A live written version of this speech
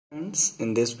Friends,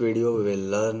 in this video we will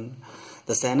learn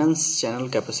the Shannon's Channel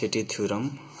Capacity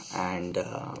Theorem and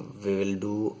we will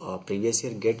do a previous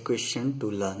year GET question to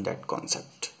learn that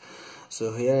concept.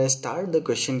 So here I start. The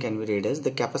question can be read as: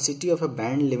 the capacity of a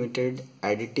band limited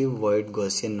additive void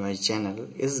Gaussian noise channel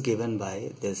is given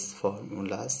by this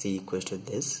formula C equals to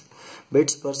this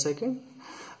bits per second,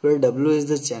 where W is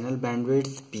the channel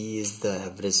bandwidth, P is the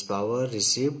average power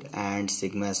received, and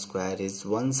sigma square is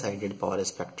one-sided power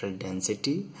spectral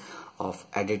density of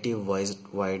additive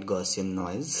void Gaussian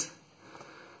noise.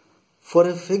 For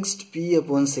a fixed P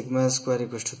upon sigma square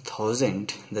equals to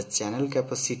 1000, the channel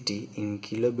capacity in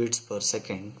kilobits per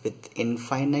second with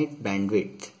infinite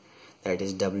bandwidth, that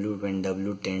is W when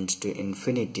W tends to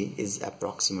infinity, is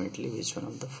approximately which one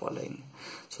of the following?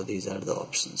 So these are the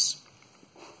options.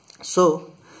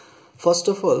 So first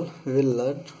of all, we will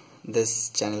learn this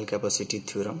channel capacity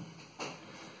theorem,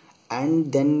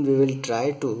 and then we will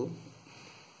try to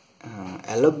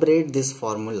elaborate this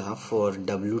formula for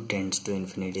W tends to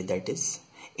infinity, that is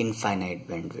infinite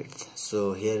bandwidth.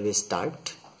 So here we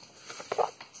start.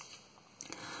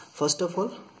 First of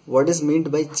all, what is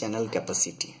meant by channel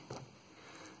capacity?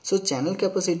 So channel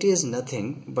capacity is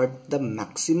nothing but the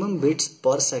maximum bits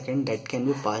per second that can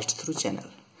be passed through channel.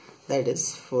 That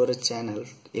is, for a channel,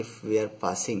 if we are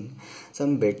passing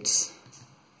some bit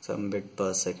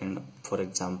per second, for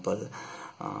example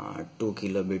 2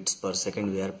 kilobits per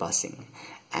second we are passing,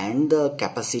 and the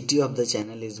capacity of the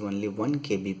channel is only 1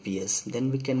 kbps,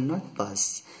 then we cannot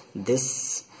pass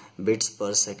this bits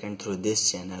per second through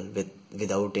this channel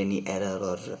without any error,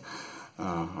 or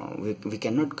we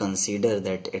cannot consider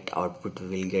that at output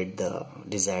we will get the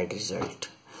desired result.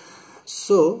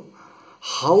 So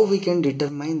how we can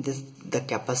determine the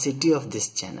capacity of this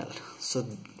channel? So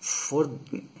for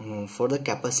the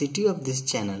capacity of this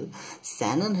channel,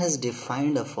 Shannon has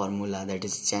defined a formula, that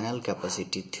is channel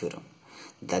capacity theorem,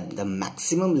 that the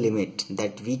maximum limit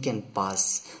that we can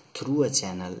pass through a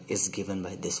channel is given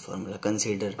by this formula.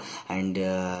 Consider, and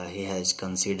he has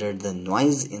considered the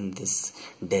noise in this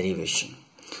derivation.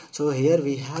 So here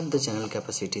we have the channel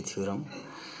capacity theorem,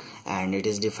 and it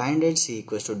is defined as C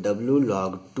equals to W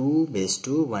log 2 base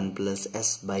to 1 plus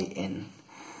S by N.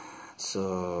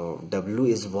 So W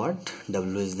is what?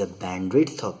 W is the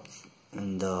bandwidth of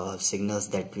the signals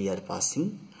that we are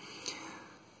passing.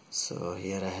 So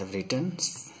here I have written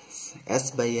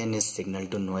S by N is signal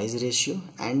to noise ratio,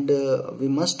 and we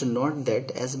must note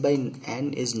that S by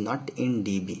N is not in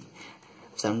dB.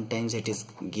 Sometimes it is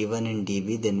given in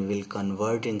dB, then we will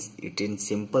convert it in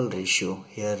simple ratio.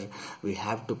 Here we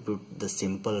have to put the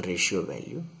simple ratio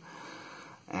value,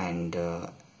 and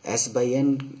S by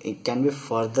N, it can be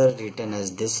further written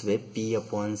as this way: P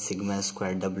upon sigma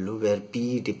square W, where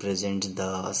P represents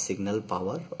the signal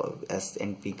power, or S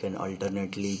and P can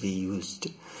alternately be used.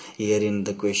 Here in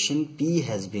the question, P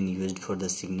has been used for the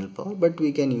signal power, but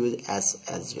we can use S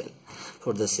as well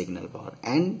for the signal power,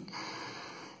 and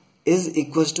is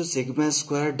equals to sigma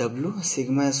square W.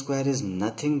 Sigma square is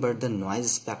nothing but the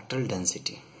noise spectral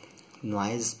density.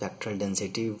 Noise spectral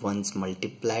density once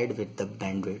multiplied with the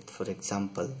bandwidth. For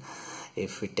example,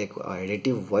 if we take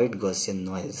additive void Gaussian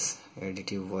noise,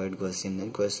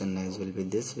 Gaussian noise will be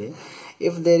this way.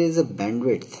 If there is a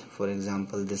bandwidth, for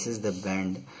example, this is the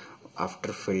band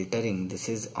after filtering, this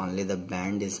is only the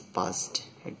band is passed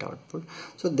at output,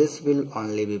 so this will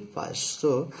only be passed.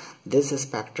 So this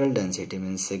spectral density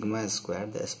means sigma square,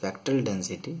 the spectral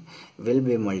density will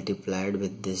be multiplied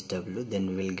with this W,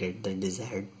 then we will get the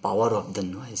desired power of the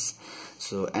noise.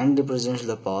 So N represents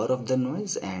the power of the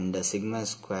noise, and sigma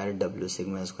square W,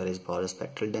 sigma square is power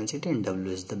spectral density, and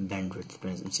W is the bandwidth.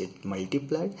 Since it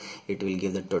multiplied, it will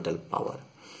give the total power.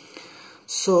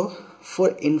 So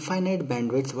for infinite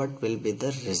bandwidth, what will be the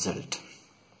result?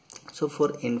 So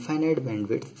for infinite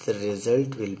bandwidth, the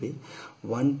result will be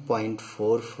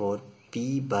 1.44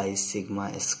 P by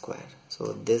sigma square.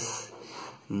 So this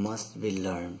must be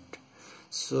learned.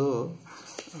 So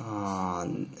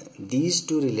these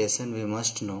two relations we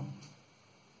must know.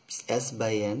 S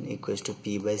by N equals to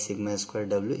P by sigma square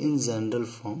W in general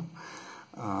form.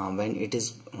 When it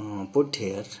is put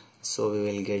here, so we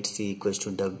will get C equals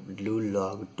to W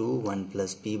log 2 1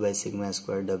 plus P by sigma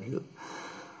square W.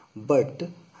 But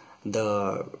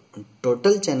the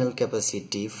total channel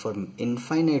capacity for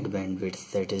infinite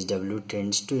bandwidth, that is W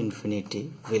tends to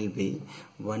infinity, will be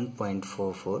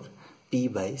 1.44 P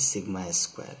by sigma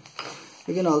square.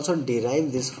 You can also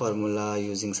derive this formula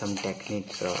using some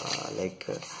technique like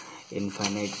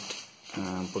infinite,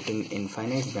 putting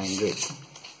infinite bandwidth.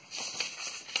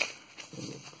 Let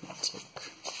me check.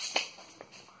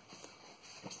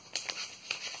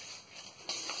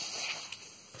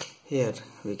 here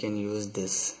we can use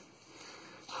this,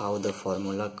 how the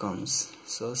formula comes.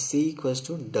 So C equals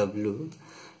to W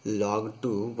log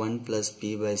 2 1 plus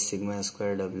P by sigma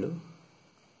square W.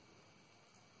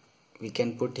 We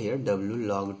can put here W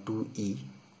log 2E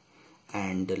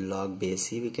and log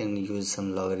base E. We can use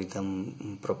some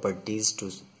logarithm properties to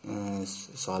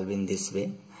solve in this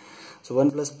way. So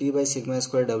 1 plus P by sigma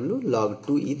square W log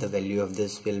 2E, the value of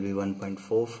this will be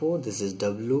 1.44. This is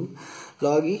W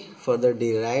log E. Further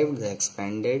derived the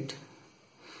expanded,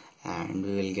 and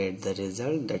we will get the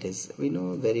result. That is, we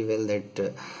know very well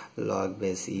that log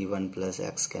base E 1 plus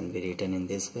x can be written in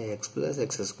this way, x plus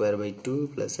x square by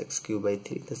 2 plus x cube by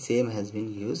 3. The same has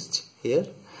been used here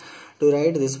to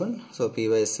write this one. So P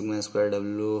by sigma square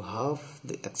W half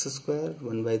the x square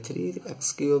 1 by 3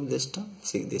 x cube, this term,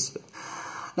 see this way.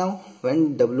 Now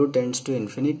when W tends to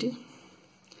infinity,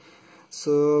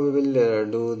 so we will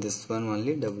do this one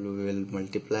only. W we will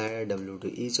multiply W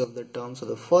to each of the terms. So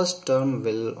the first term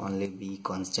will only be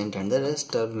constant and the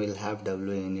rest term will have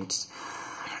W in its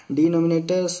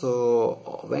denominator.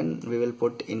 So when we will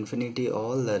put infinity,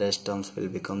 all the rest terms will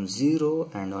become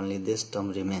 0 and only this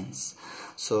term remains.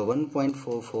 So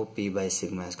 1.44 P by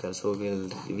sigma square. So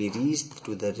we reached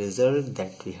to the result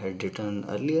that we had written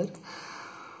earlier.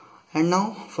 And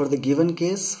now for the given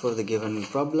case, for the given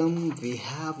problem, we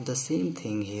have the same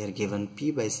thing here given.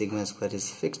 P by sigma square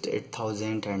is fixed at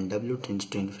 1000 and W tends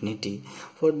to infinity.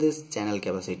 For this, channel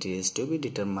capacity is to be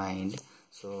determined.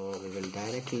 So we will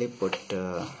directly put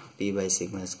P by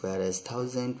sigma square as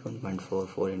 1000,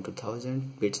 1.44 into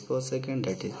 1000 bits per second,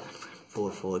 that is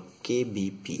 44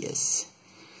 kbps.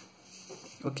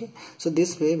 Okay, so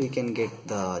this way we can get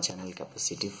the channel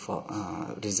capacity for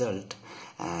result,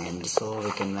 and so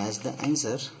we can match the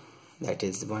answer, that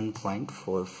is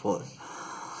 1.44.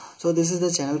 So this is the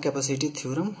channel capacity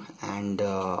theorem, and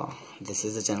the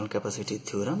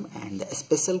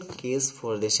special case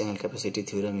for this channel capacity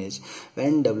theorem is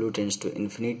when W tends to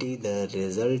infinity, the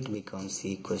result becomes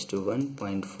C equals to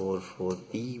 1.44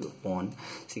 P upon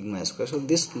sigma square. So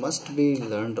this must be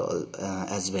learned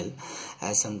as well,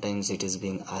 as sometimes it is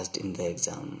being asked in the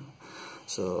exam.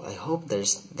 So I hope that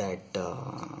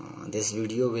this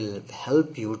video will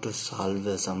help you to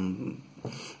solve some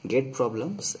GATE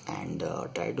problems and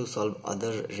try to solve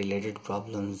other related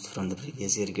problems from the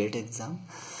previous year GATE exam.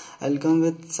 I'll come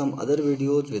with some other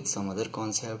videos with some other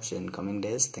concepts in coming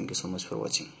days. Thank you so much for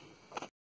watching.